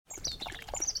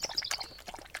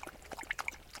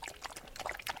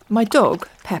My dog,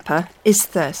 Pepper, is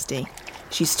thirsty.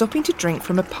 She's stopping to drink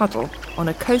from a puddle on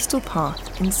a coastal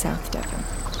path in South Devon.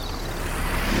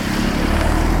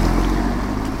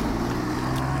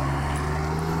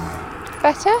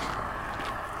 Better?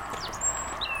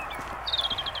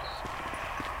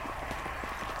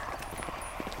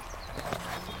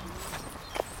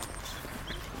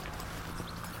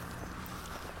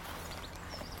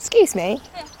 Excuse me.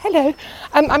 Yeah. Hello.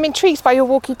 I'm intrigued by your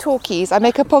walkie-talkies. I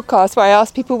make a podcast where I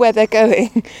ask people where they're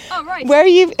going. Oh, right. Where are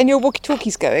you and your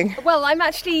walkie-talkies going? Well, I'm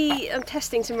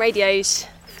testing some radios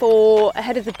for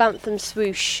ahead of the Bantham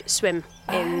Swoosh swim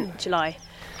in July.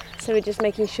 So we're just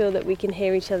making sure that we can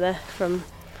hear each other from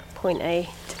point A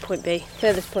to point B.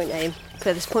 Furthest point A and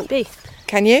furthest point B.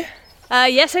 Can you?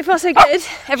 Yeah, so far so good.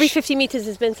 Every 50 metres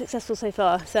has been successful so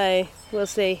far, so we'll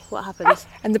see what happens.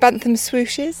 And the Bantham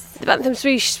Swooshes? The Bantham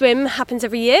Swoosh swim happens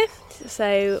every year.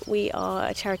 So we are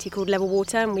a charity called Level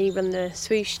Water, and we run the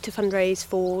swoosh to fundraise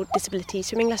for disability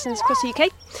swimming lessons across the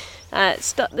UK.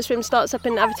 The swim starts up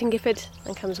in Atherton Gifford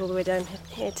and comes all the way down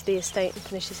here to the estate and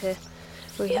finishes here,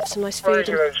 where we have some nice food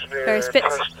and various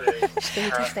bits. It's been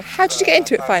interesting. How did you get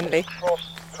into it finally?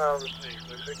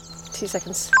 2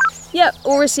 seconds. Yep,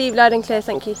 all received loud and clear,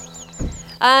 thank you.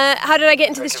 How did I get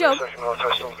into this job?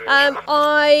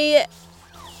 I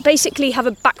basically have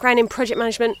a background in project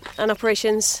management and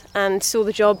operations and saw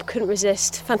the job, couldn't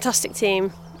resist. Fantastic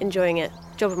team, enjoying it.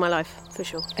 Job of my life, for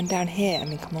sure. And down here, I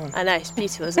mean, come on. I know, it's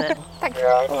beautiful, isn't it? Thank you.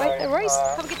 All right, no worries.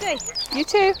 Have a good day. You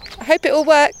too. I hope it all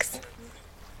works.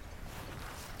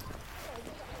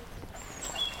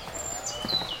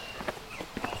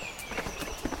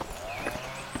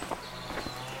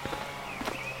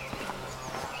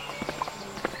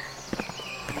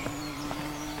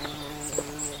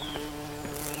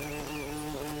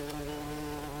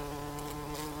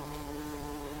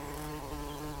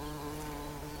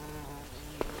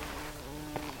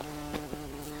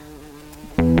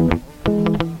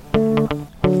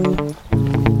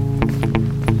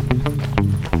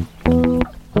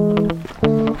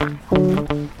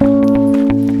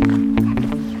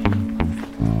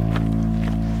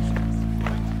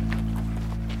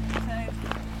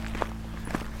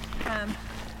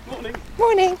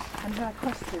 Morning. And my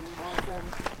question was,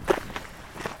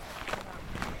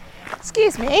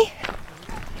 Excuse me.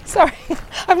 Sorry,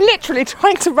 I'm literally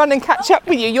trying to run and catch up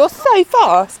with you. You're so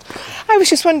fast. I was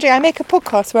just wondering, I make a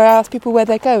podcast where I ask people where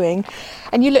they're going,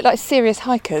 and you look like serious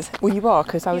hikers. Well, you are,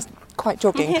 because I was quite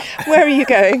jogging. Where are you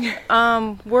going?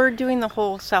 we're doing the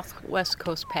whole southwest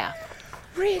coast path.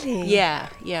 Really?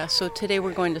 Yeah. So today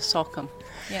we're going to Salcombe.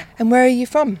 Yeah. And where are you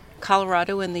from?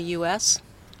 Colorado in the U.S.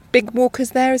 Big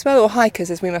walkers there as well, or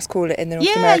hikers as we must call it in North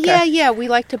America? Yeah. We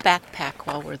like to backpack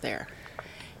while we're there.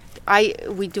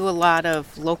 We do a lot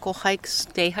of local hikes,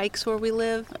 day hikes where we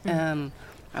live.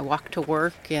 I walk to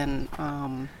work, and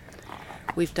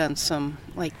we've done some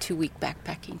 2-week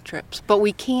backpacking trips. But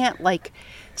we can't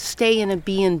stay in a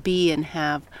B&B and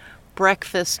have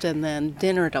breakfast and then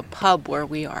dinner at a pub where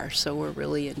we are. So we're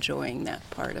really enjoying that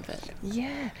part of it.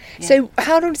 Yeah. So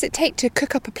how long does it take to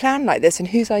cook up a plan like this, and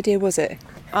whose idea was it?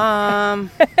 Oh,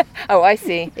 I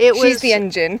see. She's the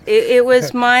engine. It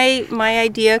was my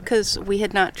idea, because we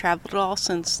had not traveled at all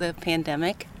since the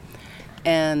pandemic,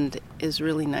 and it's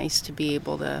really nice to be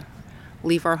able to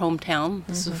leave our hometown.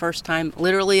 This is the first time,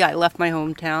 literally, I left my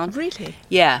hometown. Really?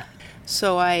 Yeah.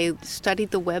 So I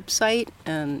studied the website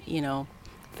and,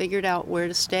 figured out where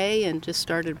to stay and just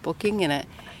started booking, and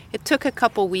it took a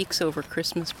couple weeks over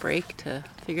Christmas break to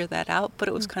figure that out, but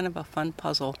it was kind of a fun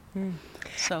puzzle.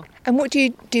 So. And what do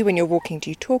you do when you're walking? Do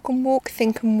you talk and walk,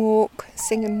 think and walk,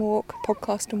 sing and walk,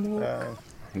 podcast and walk?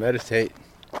 Meditate.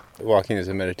 Walking is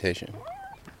a meditation.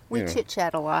 We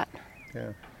chit-chat a lot.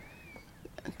 Yeah.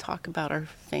 And talk about our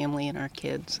family and our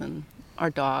kids and our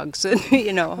dogs and, all kinds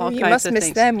of things. You must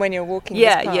miss them when you're walking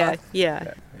this path.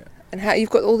 Yeah. And how you've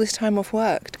got all this time off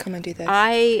work to come and do this?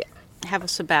 I have a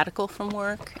sabbatical from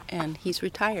work, and he's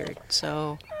retired,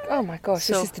 so... Oh my gosh,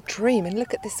 this is the dream, and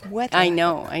look at this weather. I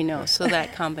know. So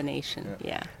that combination,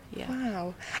 yeah.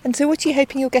 Wow. And so what are you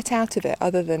hoping you'll get out of it,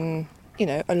 other than,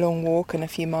 a long walk and a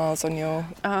few miles on your...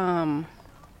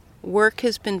 Work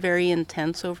has been very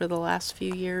intense over the last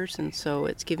few years, and so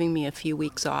it's giving me a few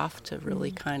weeks off to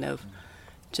really kind of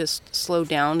just slow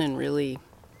down and really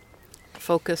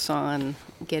focus on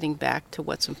getting back to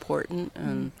what's important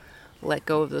and let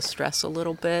go of the stress a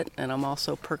little bit. And I'm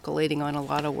also percolating on a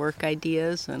lot of work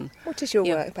ideas. And what is your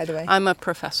work, by the way? I'm a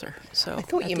professor. So I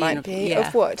thought you might be.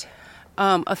 Of what?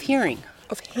 Of hearing.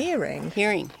 Of hearing?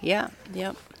 Hearing, yeah.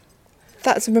 Yep.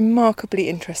 That's a remarkably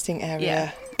interesting area.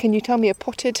 Yeah. Can you tell me a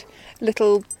potted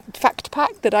little fact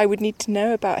pack that I would need to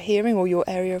know about hearing or your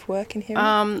area of work in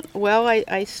hearing? Well,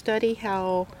 I study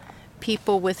how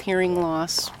people with hearing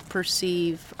loss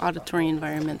perceive auditory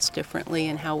environments differently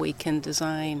and how we can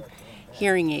design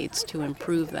hearing aids to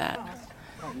improve that.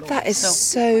 That is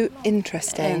so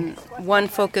interesting. And one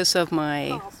focus of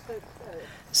my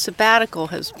sabbatical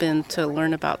has been to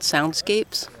learn about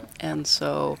soundscapes, and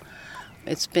so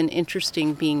it's been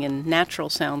interesting being in natural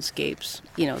soundscapes,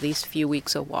 these few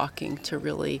weeks of walking, to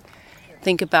really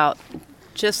think about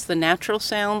just the natural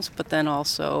sounds, but then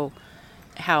also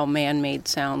how man-made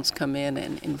sounds come in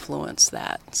and influence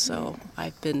that. So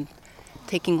I've been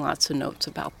taking lots of notes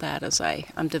about that as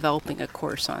I'm developing a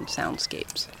course on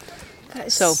soundscapes. That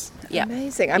is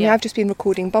amazing. I mean, Yeah. I've just been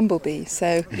recording bumblebees,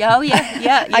 so Yeah.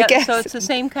 I guess so it's the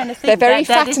same kind of thing. they're very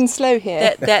That fat and slow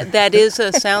here. That is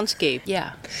a soundscape.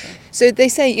 Yeah. So they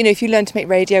say, if you learn to make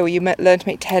radio or you learn to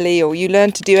make telly or you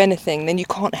learn to do anything, then you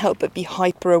can't help but be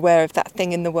hyper aware of that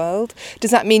thing in the world.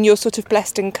 Does that mean you're sort of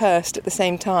blessed and cursed at the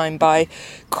same time by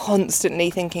constantly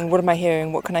thinking, what am I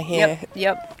hearing? What can I hear?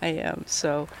 Yep, I am.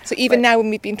 So even now when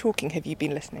we've been talking, have you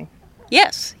been listening?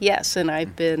 Yes, and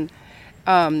I've been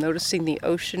noticing the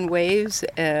ocean waves,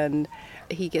 and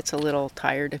he gets a little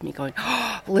tired of me going,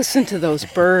 listen to those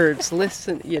birds,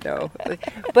 listen,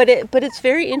 But it's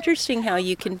very interesting how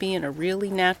you can be in a really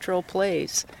natural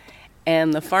place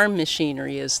and the farm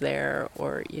machinery is there,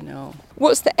 or,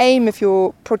 What's the aim of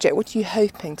your project? What are you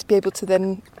hoping to be able to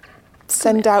then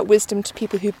send out wisdom to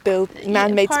people who build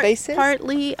man-made spaces?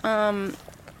 Partly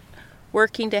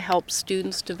working to help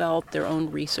students develop their own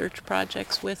research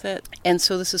projects with it. And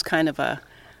so this is kind of a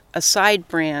side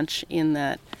branch in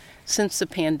that since the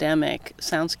pandemic,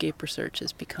 soundscape research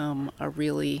has become a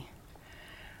really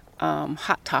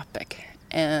hot topic.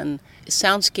 And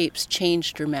soundscapes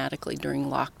changed dramatically during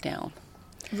lockdown.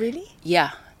 Really?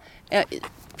 Yeah.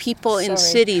 People in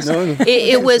Sorry. cities,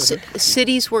 it was,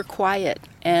 cities were quiet,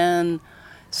 and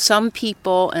some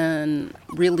people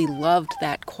really loved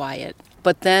that quiet.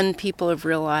 But then people have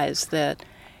realized that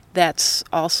that's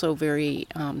also very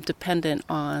dependent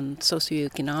on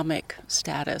socioeconomic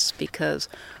status, because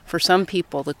for some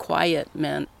people the quiet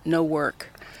meant no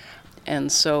work.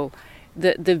 And so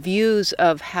the views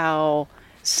of how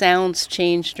sounds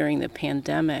changed during the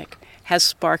pandemic has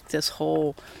sparked this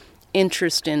whole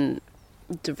interest in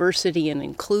diversity and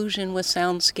inclusion with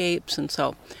soundscapes. And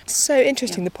so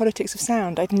interesting, the politics of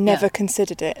sound. I'd never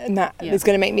considered it, and that is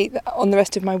going to make me, on the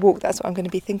rest of my walk, that's what I'm going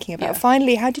to be thinking about. Yeah.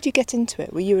 Finally, how did you get into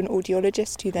it? Were you an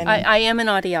audiologist who then... I am an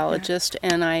audiologist,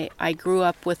 and I grew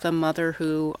up with a mother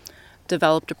who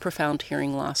developed a profound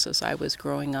hearing loss as I was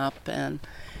growing up, and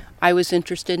I was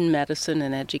interested in medicine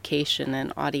and education,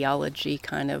 and audiology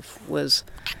kind of was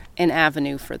an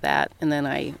avenue for that. And then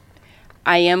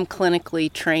I am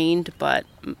clinically trained, but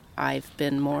I've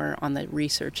been more on the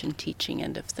research and teaching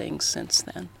end of things since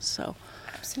then. So,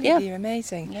 Absolutely, you're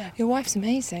amazing. Yeah. Your wife's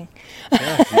amazing.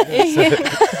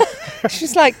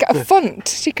 She's like a font.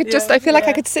 She could I feel like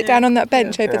I could sit down on that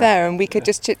bench over there and we could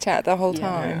just chit-chat the whole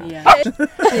time.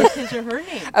 This is her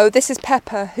name. Oh, this is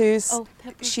Pepper, who's...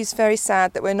 Pepper. She's very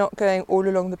sad that we're not going all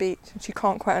along the beach. She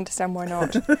can't quite understand why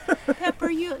not.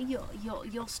 Pepper,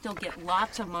 you'll still get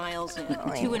lots of miles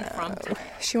to and from.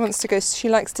 She wants to go... She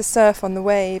likes to surf on the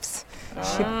waves.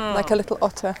 Like a little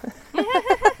otter.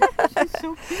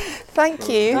 So cute. Thank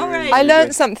you. All right. I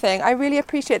learned something. I really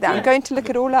appreciate that. I'm going to look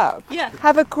it all up. Yeah.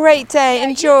 Have a great day.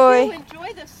 Enjoy. You too.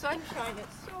 Enjoy the sunshine.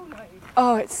 It's so nice.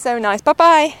 Oh, it's so nice.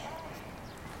 Bye-bye.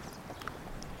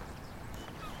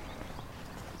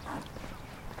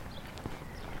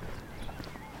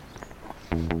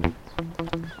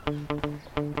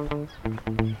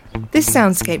 This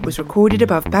soundscape was recorded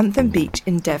above Bantham Beach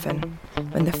in Devon,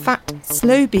 when the fat,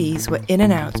 slow bees were in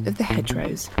and out of the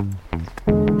hedgerows.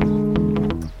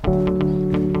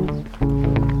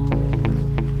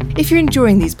 If you're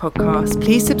enjoying these podcasts,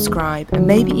 please subscribe and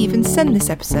maybe even send this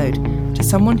episode to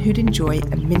someone who'd enjoy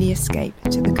a mini escape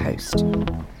to the coast.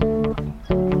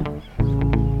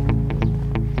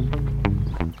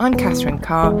 I'm Catherine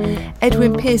Carr,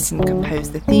 Edwin Pearson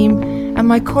composed the theme, and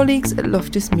my colleagues at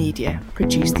Loftus Media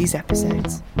produced these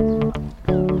episodes.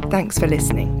 Thanks for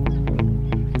listening.